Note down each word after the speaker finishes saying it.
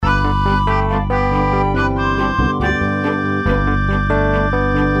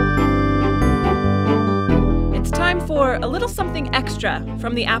for a little something extra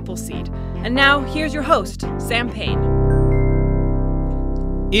from the Appleseed. And now, here's your host, Sam Payne.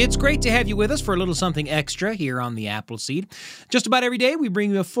 It's great to have you with us for a little something extra here on the Appleseed. Just about every day, we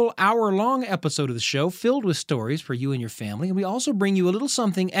bring you a full hour-long episode of the show filled with stories for you and your family. And we also bring you a little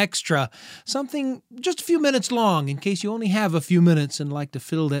something extra, something just a few minutes long in case you only have a few minutes and like to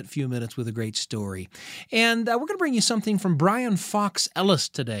fill that few minutes with a great story. And we're going to bring you something from Brian Fox Ellis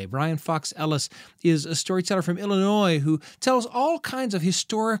today. Brian Fox Ellis is a storyteller from Illinois who tells all kinds of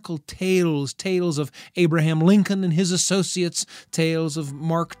historical tales, tales of Abraham Lincoln and his associates, tales of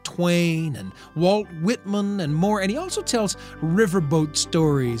Mark Twain and Walt Whitman and more. And he also tells riverboat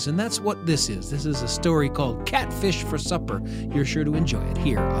stories, and that's what this is. This is a story called Catfish for Supper. You're sure to enjoy it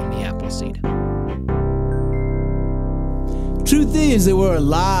here on the Appleseed. Truth is, there were a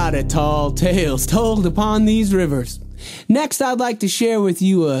lot of tall tales told upon these rivers. Next, I'd like to share with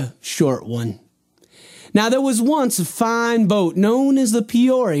you a short one. Now, there was once a fine boat known as the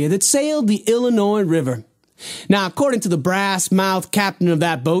Peoria that sailed the Illinois River. Now, according to the brass-mouthed captain of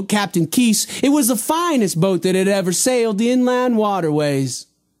that boat, Captain Keese, it was the finest boat that had ever sailed the inland waterways.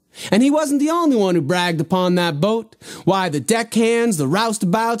 And he wasn't the only one who bragged upon that boat. Why, the deckhands, the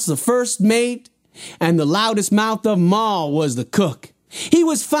roustabouts, the first mate, and the loudest mouth of them all was the cook. He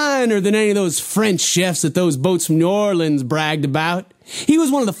was finer than any of those French chefs that those boats from New Orleans bragged about. He was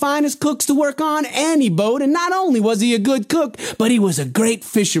one of the finest cooks to work on any boat, and not only was he a good cook, but he was a great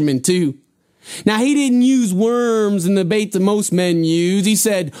fisherman, too. Now, he didn't use worms in the bait that most men use. He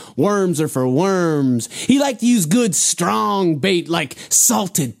said worms are for worms. He liked to use good, strong bait like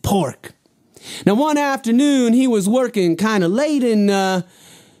salted pork. Now, one afternoon, he was working kind of late and a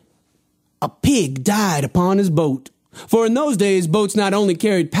pig died upon his boat. For in those days, boats not only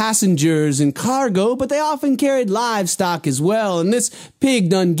carried passengers and cargo, but they often carried livestock as well, and this pig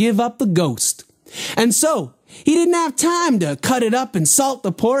done give up the ghost. And so, he didn't have time to cut it up and salt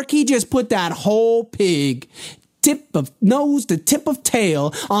the pork. He just put that whole pig, tip of nose to tip of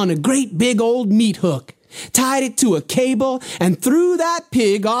tail, on a great big old meat hook, tied it to a cable, and threw that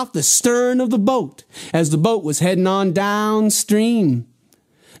pig off the stern of the boat as the boat was heading on downstream.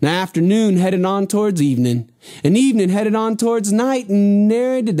 Now, afternoon headed on towards evening, and evening headed on towards night, and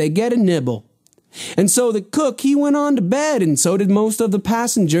nary did they get a nibble. And so the cook, he went on to bed, and so did most of the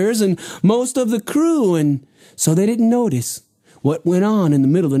passengers and most of the crew, and so they didn't notice what went on in the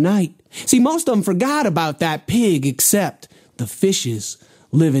middle of the night. See, most of them forgot about that pig except the fishes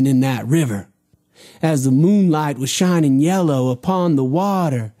living in that river. As the moonlight was shining yellow upon the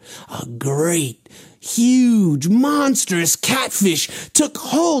water, a great, huge, monstrous catfish took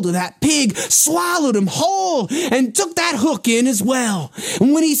hold of that pig, swallowed him whole, and took that hook in as well.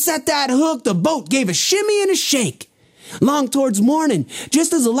 And when he set that hook, the boat gave a shimmy and a shake. Long towards morning,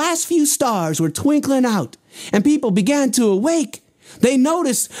 just as the last few stars were twinkling out, and people began to awake, they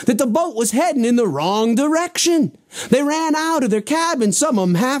noticed that the boat was heading in the wrong direction. They ran out of their cabin, some of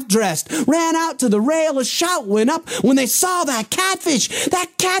them half-dressed, ran out to the rail. A shout went up when they saw that catfish.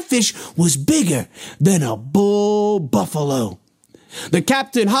 That catfish was bigger than a bull buffalo. The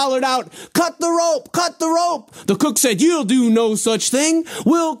captain hollered out, "Cut the rope, cut the rope." The cook said, "You'll do no such thing.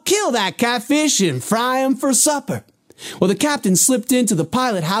 We'll kill that catfish and fry him for supper." Well, the captain slipped into the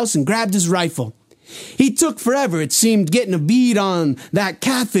pilot house and grabbed his rifle. He took forever, it seemed, getting a bead on that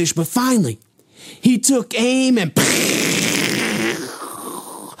catfish, but finally, he took aim and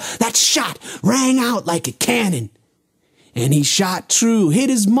that shot rang out like a cannon. And he shot true,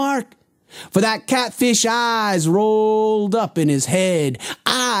 hit his mark. For that catfish eyes rolled up in his head,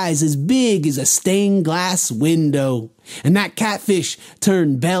 eyes as big as a stained glass window. And that catfish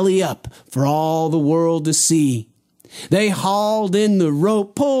turned belly up for all the world to see. They hauled in the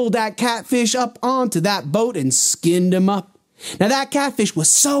rope, pulled that catfish up onto that boat, and skinned him up. Now, that catfish was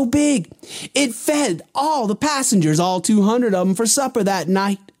so big, it fed all the passengers, all 200 of them, for supper that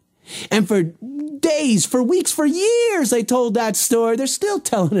night. And for days, for weeks, for years, they told that story. They're still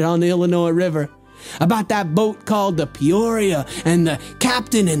telling it on the Illinois River. About that boat called the Peoria, and the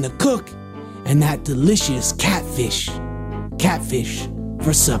captain and the cook, and that delicious catfish. Catfish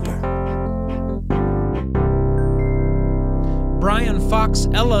for supper. Brian Fox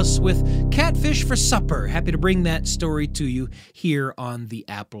Ellis with Catfish for Supper. Happy to bring that story to you here on the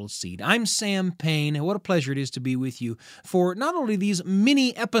Appleseed. I'm Sam Payne, and what a pleasure it is to be with you for not only these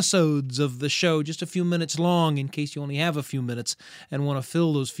mini episodes of the show, just a few minutes long in case you only have a few minutes and want to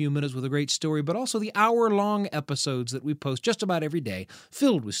fill those few minutes with a great story, but also the hour-long episodes that we post just about every day,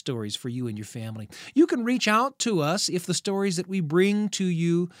 filled with stories for you and your family. You can reach out to us if the stories that we bring to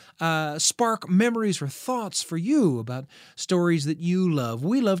you spark memories or thoughts for you about stories stories that you love.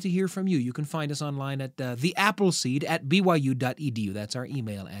 We love to hear from you. You can find us online at theappleseed@byu.edu. That's our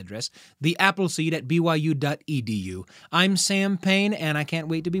email address, theappleseed@byu.edu. I'm Sam Payne, and I can't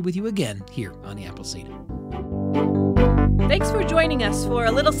wait to be with you again here on the Appleseed. Thanks for joining us for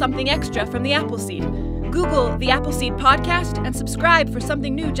a little something extra from the Appleseed. Google the Appleseed podcast and subscribe for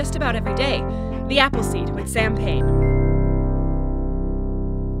something new just about every day. The Appleseed with Sam Payne.